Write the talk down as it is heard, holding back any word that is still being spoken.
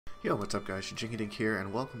Yo, what's up guys, Shujinkydink here,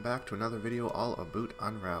 and welcome back to another video all about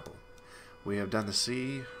Unravel. We have done the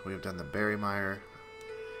sea, we have done the berry mire,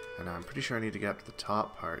 and I'm pretty sure I need to get up to the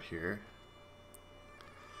top part here.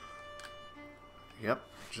 Yep,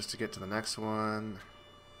 just to get to the next one.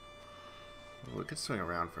 We could swing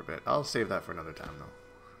around for a bit. I'll save that for another time though.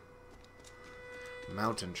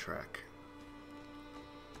 Mountain trek.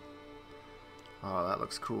 Oh, that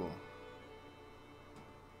looks cool.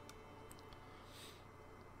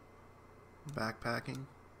 Backpacking.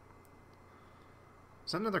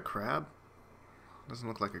 Is that another crab? Doesn't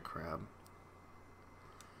look like a crab.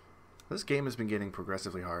 This game has been getting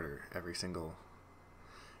progressively harder every single...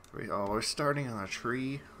 Oh, we're starting on a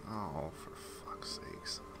tree? Oh, for fuck's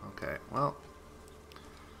sakes. Okay, well.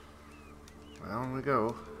 Down we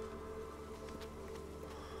go.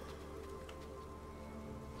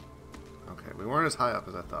 Okay, we weren't as high up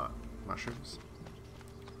as I thought. Mushrooms?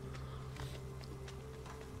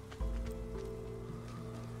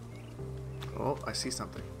 Oh, I see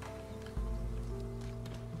something.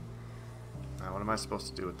 Now, what am I supposed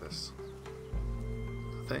to do with this?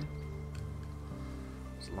 Nothing?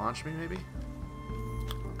 Just launch me, maybe?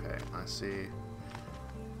 Okay, I see.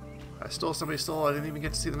 Somebody stole, I didn't even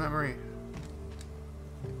get to see the memory.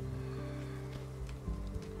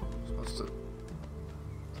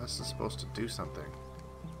 That's supposed to do something.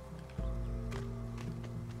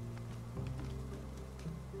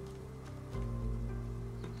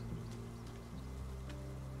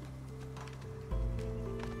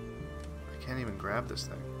 I can't even grab this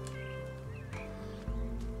thing.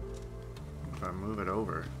 If I move it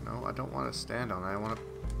over. No, I don't want to stand on it. I want to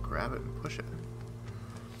grab it and push it.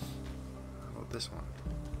 How about this one?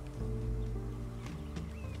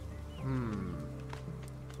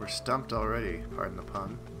 We're stumped already. Pardon the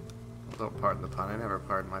pun. Well, don't pardon the pun. I never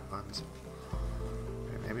pardon my puns.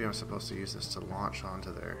 Okay, maybe I'm supposed to use this to launch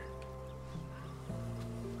onto there.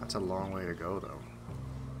 That's a long way to go, though.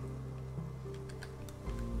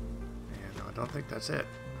 Yeah, no, I don't think that's it.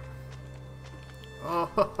 Oh,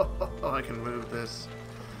 I can move this.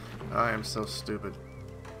 I am so stupid.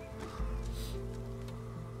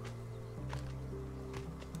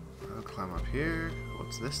 I'll climb up here.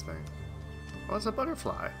 What's this thing? Oh, it's a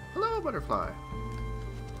butterfly. Hello, butterfly.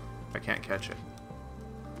 I can't catch it.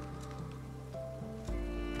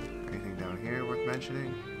 Anything down here worth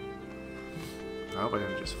mentioning? I hope I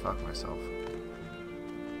didn't just fuck myself.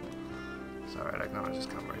 It's alright, I can always just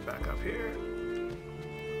come right back up here.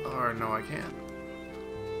 Or no, I can't.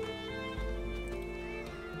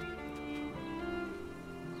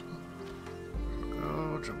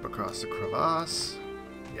 Go, jump across the crevasse.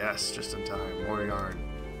 Yes, just in time. More yarn.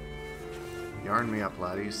 Yarn me up,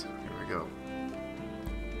 laddies. Here we go.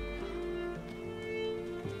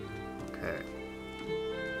 Okay.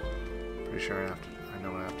 Pretty sure I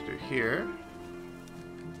know what I have to do here.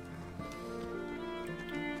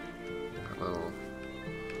 A little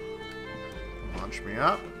launch me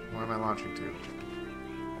up. Where am I launching to?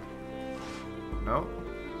 No?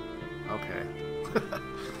 Okay.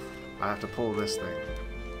 I have to pull this thing.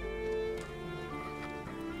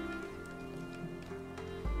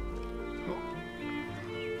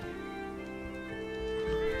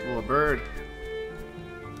 A bird.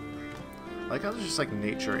 I like how there's just like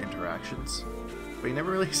nature interactions, but you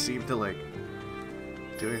never really seem to like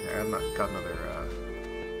do anything. I've not got another.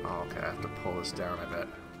 Oh, okay. I have to pull this down. I bet.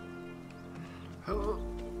 Oh.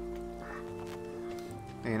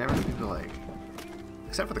 And you never seem to like,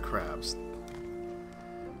 except for the crabs.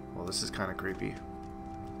 Well, this is kind of creepy.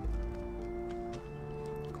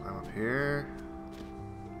 Climb up here.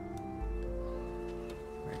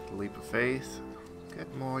 Make the leap of faith.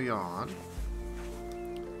 Get more yarn.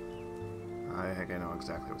 I think I know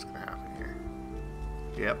exactly what's going to happen here.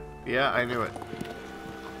 Yep. Yeah, I knew it.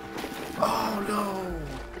 Oh, no!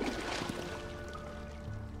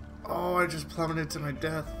 Oh, I just plummeted to my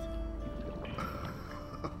death.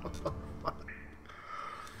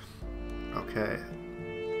 Okay.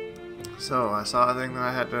 So, I saw a thing that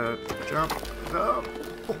I had to jump. No!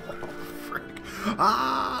 Oh, frick.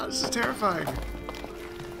 Ah, this is terrifying.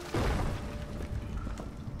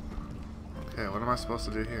 Okay, what am I supposed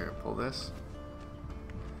to do here? Pull this?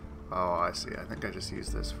 Oh, I see. I think I just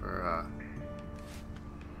used this for,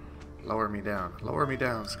 lower me down. Lower me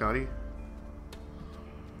down, Scotty.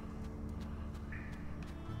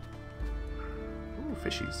 Ooh,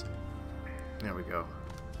 fishies. There we go.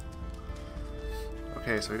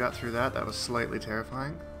 Okay, so we got through that. That was slightly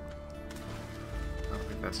terrifying. I don't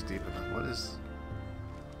think that's deep enough. What is...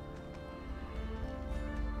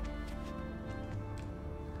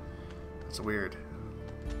 That's weird.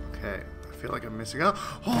 Okay, I feel like I'm missing out.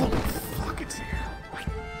 Oh, fuck, it's here.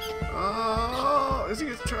 is he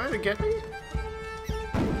trying to get me?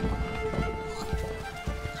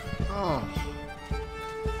 Oh.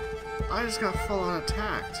 I just got full on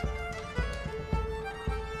attacked.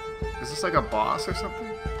 Is this like a boss or something?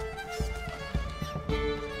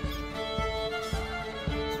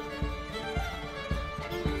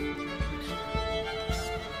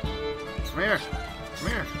 Come here. Come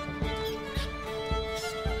here.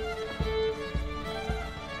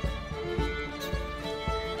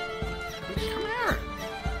 Come here.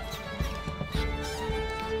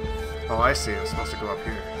 Oh, I see. I'm supposed to go up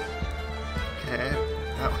here. Okay.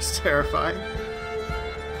 That was terrifying.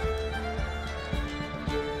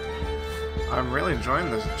 I'm really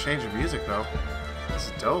enjoying this change of music, though. This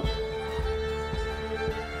is dope.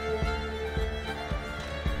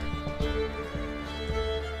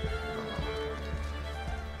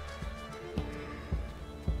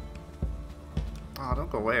 Oh,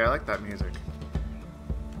 don't go away. I like that music.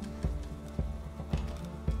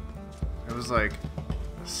 It was like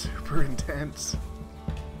super intense.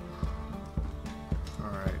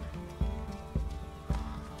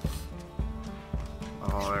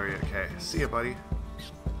 Oh, there we go. Okay. See ya, buddy.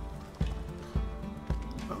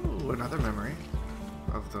 Oh, another memory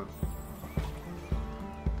of the...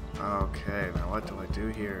 Okay, now what do I do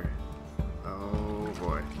here? Oh,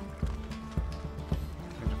 boy. I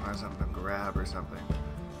need to find something to grab or something.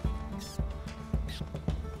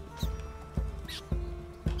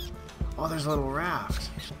 Oh, there's a little raft.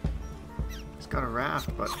 It's got a raft,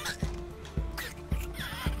 but...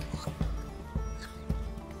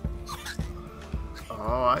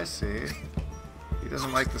 Oh, I see. He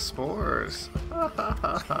doesn't like the spores.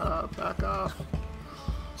 Back off.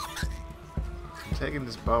 I'm taking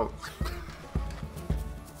this boat.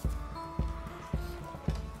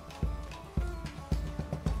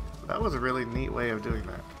 That was a really neat way of doing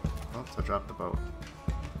that. Oops, I dropped the boat.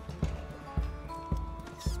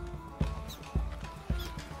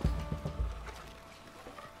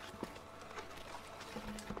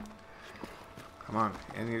 Come on,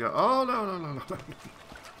 and you go. Oh no no no no no!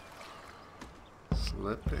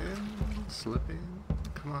 Slip in, slip in.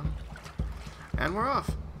 Come on, and we're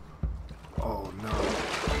off. Oh no!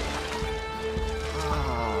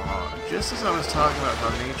 Oh, just as I was talking about how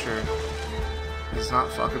nature is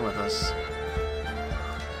not fucking with us.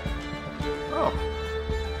 Oh,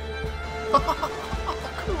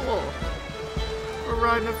 cool! We're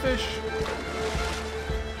riding a fish,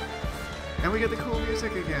 and we get the cool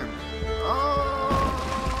music again. Oh!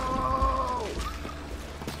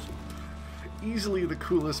 Easily the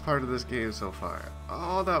coolest part of this game so far.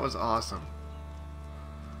 Oh, that was awesome.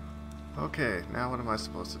 Okay, now what am I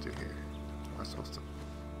supposed to do here? What am I supposed to...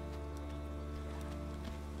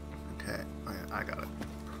 Okay, I got it.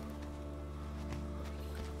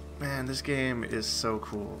 Man, this game is so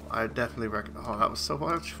cool. I definitely recommend... Oh, that was so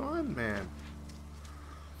much fun, man.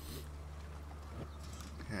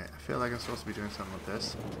 Okay, I feel like I'm supposed to be doing something with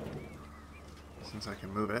this, since I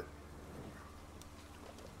can move it.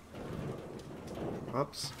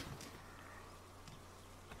 Whoops.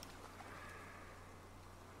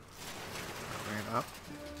 Bring it up.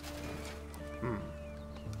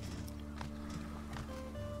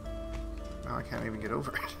 Now I can't even get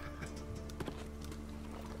over it.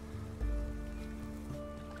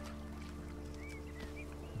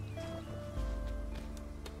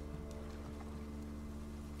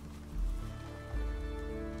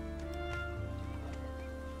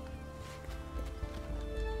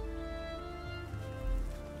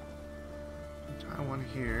 One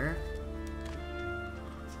here.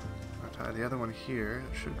 I'll tie the other one here.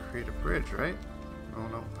 It should create a bridge, right? Oh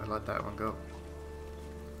no, I let that one go.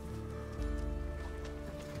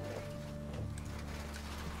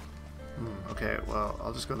 Okay, well,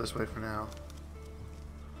 I'll just go this way for now.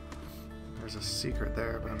 There's a secret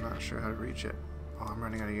there, but I'm not sure how to reach it. Oh, I'm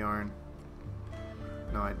running out of yarn.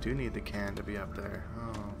 No, I do need the can to be up there.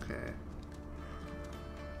 Oh, okay.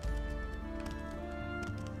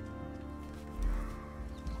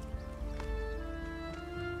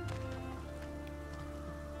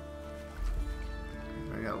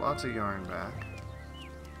 Lots of yarn back.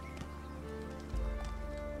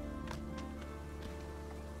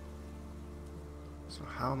 So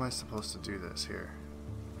how am I supposed to do this here?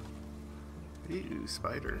 Ew,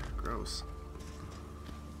 spider. Gross.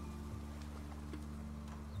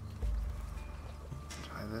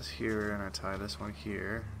 Tie this here and I tie this one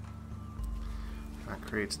here. That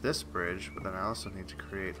creates this bridge, but then I also need to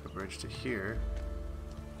create a bridge to here.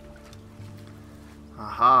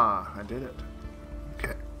 Aha! I did it.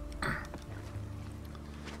 Okay.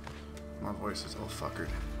 My voice is all fuckered.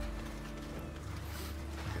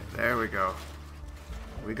 Okay, there we go.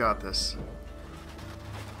 We got this.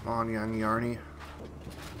 Come on, young Yarny.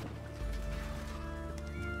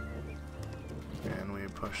 And we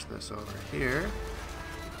push this over here.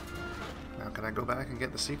 Now can I go back and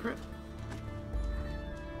get the secret?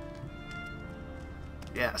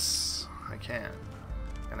 Yes, I can.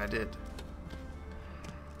 And I did.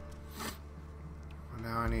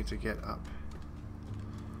 Now I need to get up.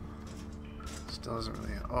 Still doesn't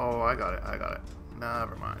really... Oh, I got it, I got it.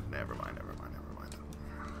 Never mind, never mind, never mind, never mind.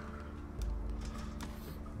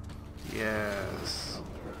 Yes.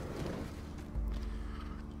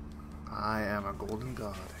 I am a golden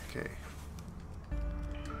god. Okay.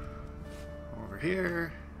 Over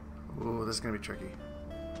here. Ooh, this is gonna be tricky.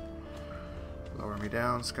 Lower me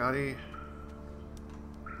down, Scotty.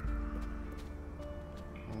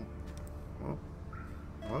 Whoop.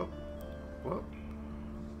 Whoop. Whoop.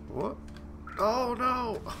 Whoop. Oh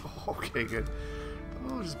no! Okay, good.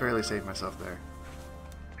 Oh, just barely saved myself there.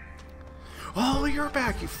 Oh, you're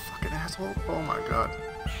back, you fucking asshole. Oh my god.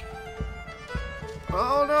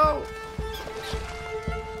 Oh no!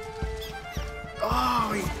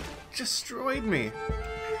 Oh, he destroyed me.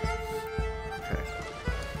 Okay.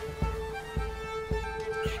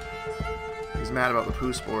 He's mad about the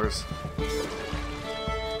poo spores.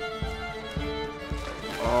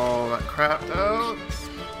 Oh, that crapped out.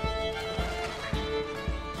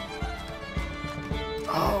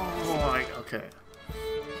 Oh, okay.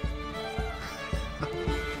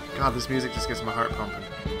 God, this music just gets my heart pumping.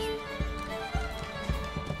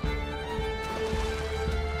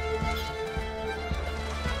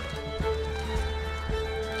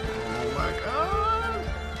 Oh my god!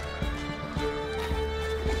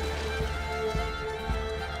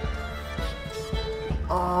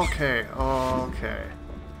 Okay, okay.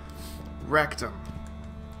 Wrecked him.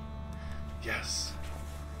 Yes.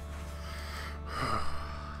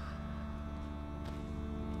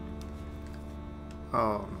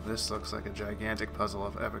 Oh, this looks like a gigantic puzzle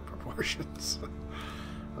of epic proportions.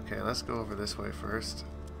 Okay, let's go over this way first.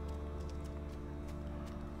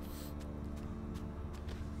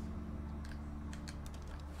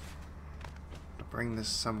 Bring this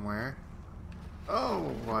somewhere.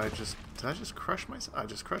 Oh, did I just crush myself? I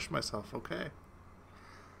just crushed myself, okay.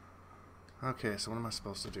 Okay, so what am I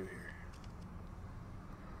supposed to do here?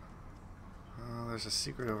 There's a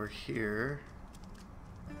secret over here.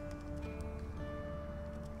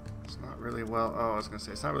 It's not really well... Oh, I was going to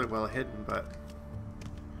say, it's not really well hidden, but...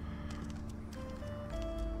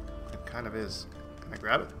 It kind of is. Can I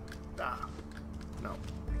grab it? Ah. No,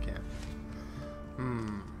 I can't.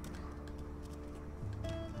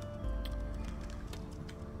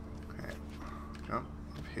 Okay. Jump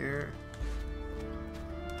up here.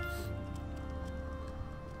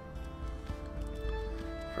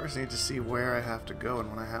 First, I need to see where I have to go and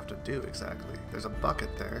what I have to do exactly. There's a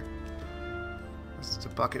bucket there. Is it a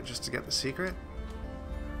bucket just to get the secret?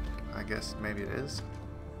 I guess maybe it is.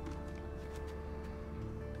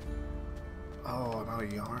 Oh, I'm out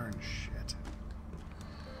of yarn. Shit.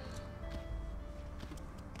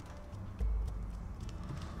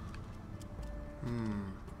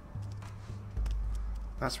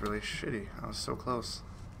 That's really shitty. I was so close.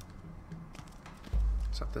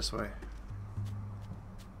 It's up this way.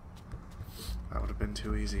 That would have been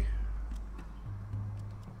too easy.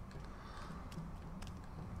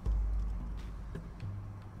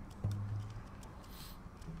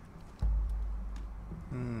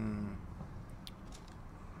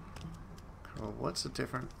 Cool. What's the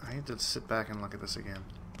different? I need to sit back and look at this again.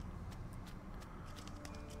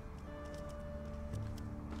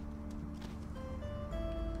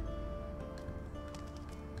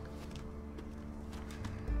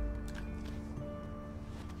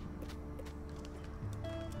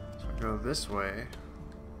 Go this way.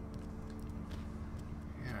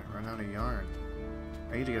 Yeah, I run out of yarn.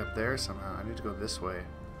 I need to get up there somehow. I need to go this way.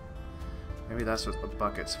 Maybe that's what the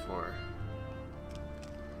bucket's for.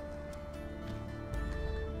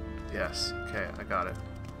 Yes. Okay, I got it.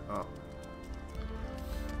 Oh.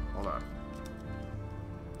 Hold on.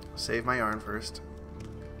 Save my yarn first.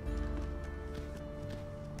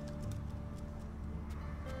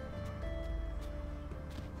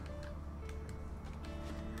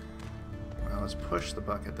 Let's push the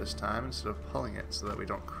bucket this time instead of pulling it so that we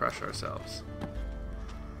don't crush ourselves.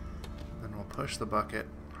 Then we'll push the bucket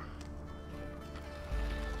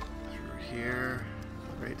through here,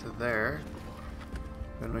 right to there.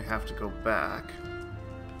 Then we have to go back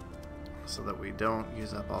so that we don't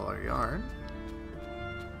use up all our yarn.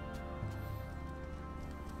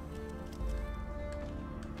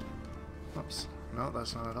 Oops. No,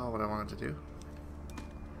 that's not at all what I wanted to do.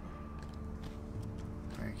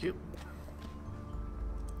 Thank you.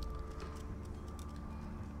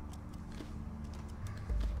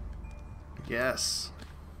 Yes.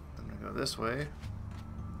 I'm gonna go this way.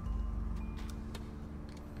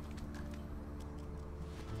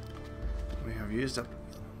 We have used up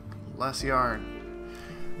less yarn.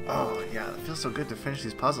 Oh, yeah, it feels so good to finish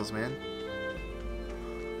these puzzles, man.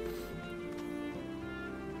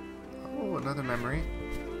 Oh, another memory.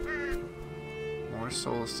 More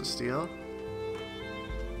souls to steal.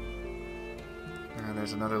 And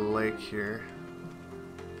there's another lake here.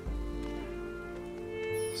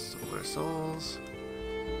 Solar souls.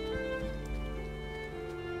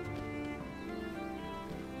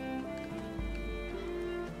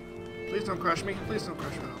 Please don't crush me. Please don't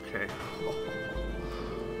crush me. Okay.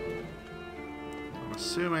 I'm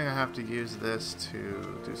assuming I have to use this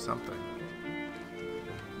to do something.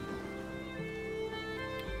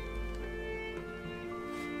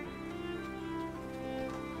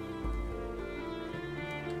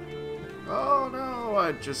 Oh no,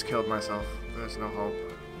 I just killed myself. There's no hope.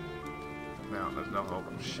 No, there's no hope.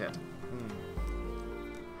 Shit.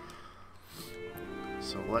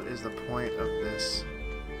 So what is the point of this?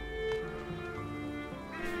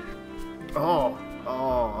 Oh,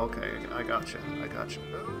 okay. I gotcha. I gotcha.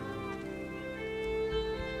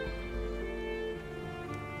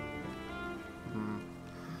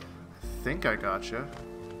 I think I gotcha.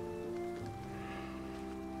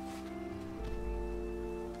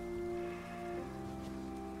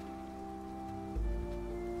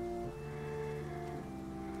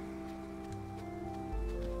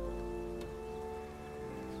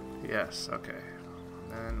 Yes, okay.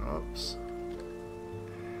 And oops.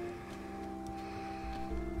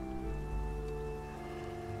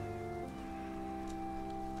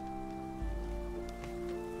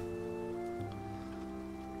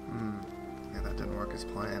 Yeah, that didn't work as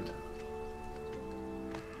planned.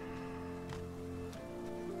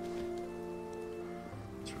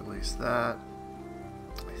 Let's release that.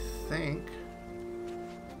 I think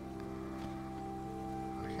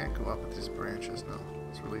I can't go up with these branches, no.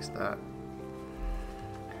 Let's release that.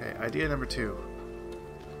 Okay, idea number 2.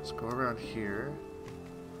 Let's go around here.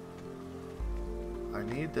 I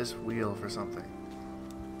need this wheel for something.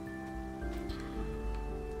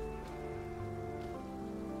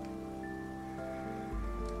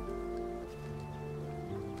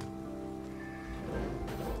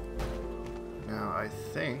 Now, I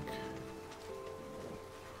think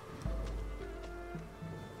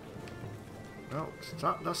no,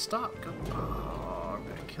 stop, no, stop. Go. Oh, I'm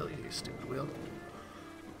gonna kill you, you stupid wheel.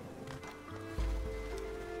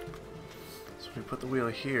 So we put the wheel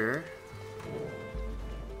here.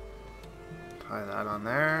 Tie that on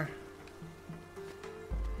there.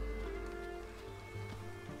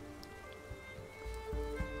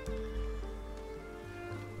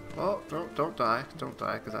 Oh, don't die. Don't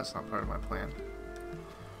die, because that's not part of my plan.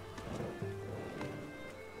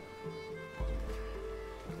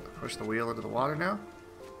 Push the wheel into the water now?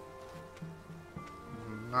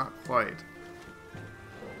 Not quite.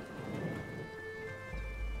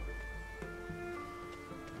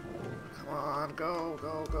 Come on, go,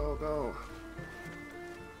 go, go, go.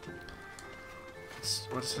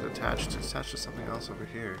 What's it attached to? It's attached to something else over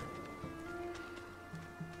here.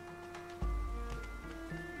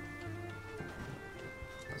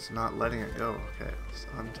 It's not letting it go. Okay, let's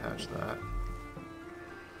unattach that.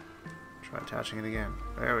 Try attaching it again.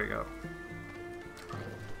 There we go.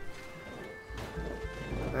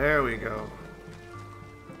 There we go.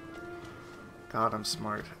 God, I'm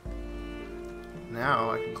smart.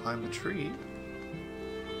 Now I can climb the tree.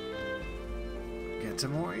 Get to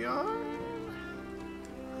more yarn.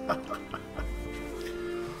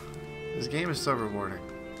 This game is so rewarding.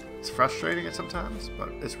 It's frustrating at sometimes, but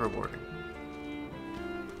it's rewarding.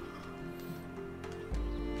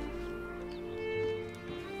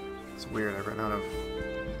 It's weird, I run out of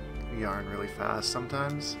yarn really fast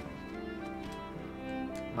sometimes.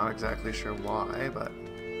 Not exactly sure why, but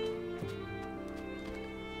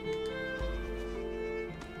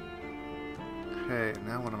okay,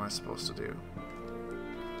 now what am I supposed to do?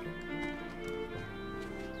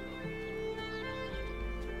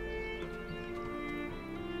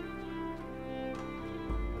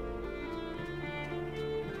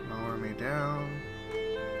 Lower me down.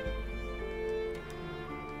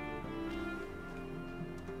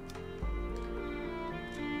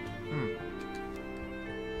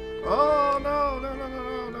 Oh no, no, no,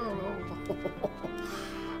 no, no, no, no.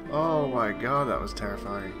 Oh my god, that was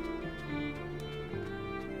terrifying.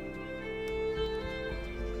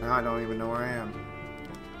 Now I don't even know where I am.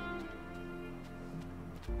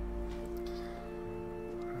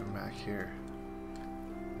 I'm back here.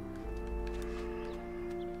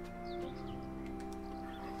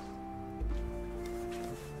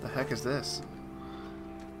 The heck is this?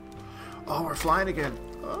 Oh, we're flying again.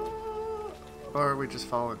 Oh. Or are we just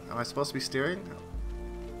falling? Am I supposed to be steering?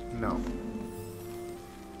 No.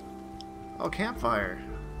 Oh, campfire.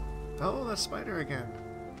 Oh, that spider again.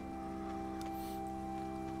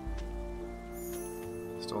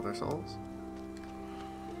 Stole their souls.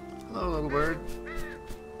 Hello, little bird.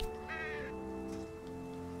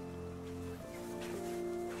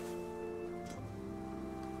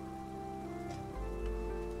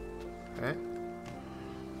 Okay.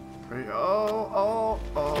 Ready? Oh, oh,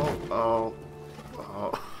 oh, oh,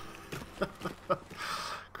 oh.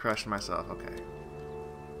 Crushed myself, okay.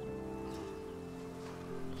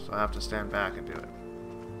 So I have to stand back and do it.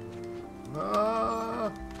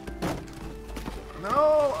 No!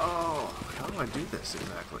 Oh! How do I do this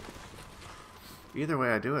exactly? Either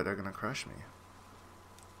way I do it, they're gonna crush me.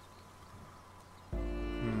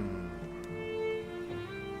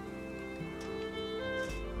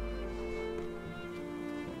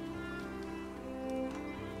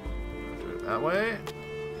 Do it that way.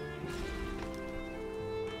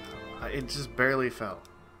 It just barely fell.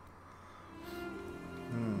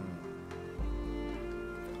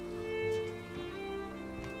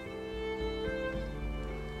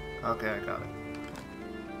 Okay, I got it.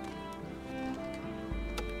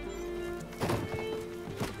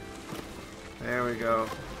 There we go.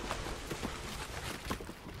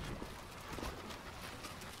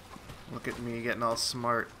 Look at me getting all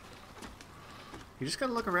smart. You just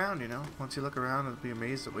gotta look around, you know? Once you look around, you'll be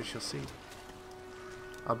amazed at what you'll see.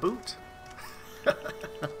 A boot.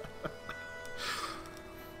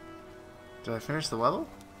 Did I finish the level?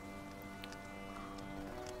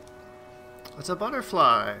 It's a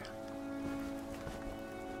butterfly.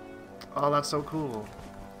 Oh, that's so cool.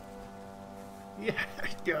 Yeah,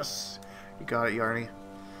 yes. You got it, Yarny.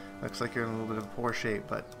 Looks like you're in a little bit of poor shape,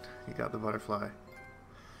 but you got the butterfly.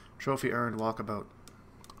 Trophy earned, walkabout.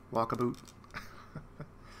 Walkaboot.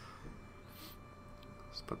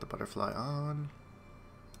 Let's put the butterfly on.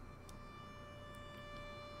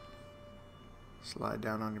 Slide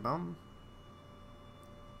down on your bum.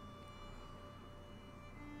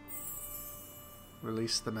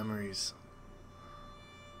 Release the memories.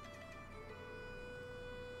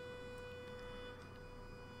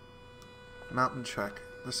 Mountain trek.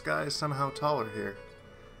 The sky is somehow taller here.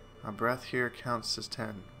 Our breath here counts as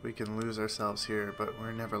 10. We can lose ourselves here, but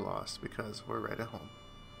we're never lost because we're right at home.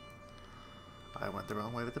 I went the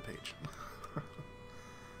wrong way with the page.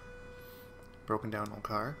 Broken down old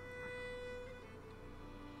car.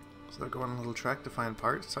 So they're going on a little trek to find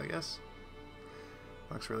parts, I guess.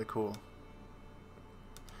 Looks really cool.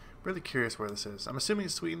 Really curious where this is. I'm assuming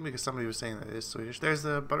it's Sweden because somebody was saying that it is Swedish. There's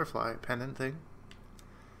the butterfly pendant thing.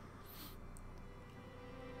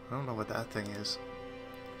 I don't know what that thing is.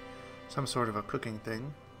 Some sort of a cooking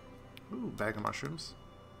thing. Ooh, bag of mushrooms.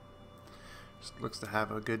 Just looks to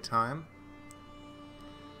have a good time.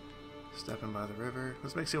 Stepping by the river.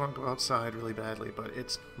 This makes you want to go outside really badly, but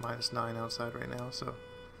it's -9 outside right now, so...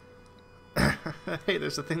 Hey,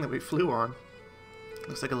 there's the thing that we flew on.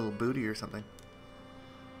 Looks like a little booty or something.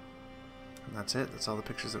 And that's it. That's all the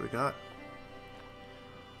pictures that we got.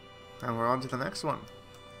 And we're on to the next one.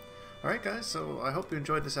 Alright guys, so I hope you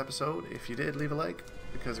enjoyed this episode. If you did, leave a like,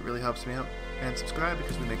 because it really helps me out. And subscribe,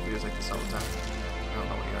 because we make videos like this all the time. I don't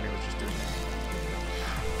know what Yarny was just doing.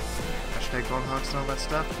 Hashtag bonehawks and all that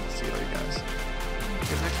stuff. And see all you guys. See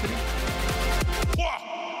you in the next video.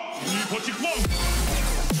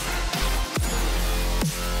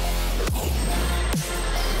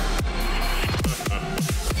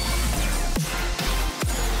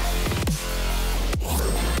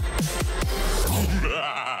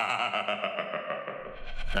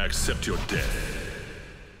 Accept your death.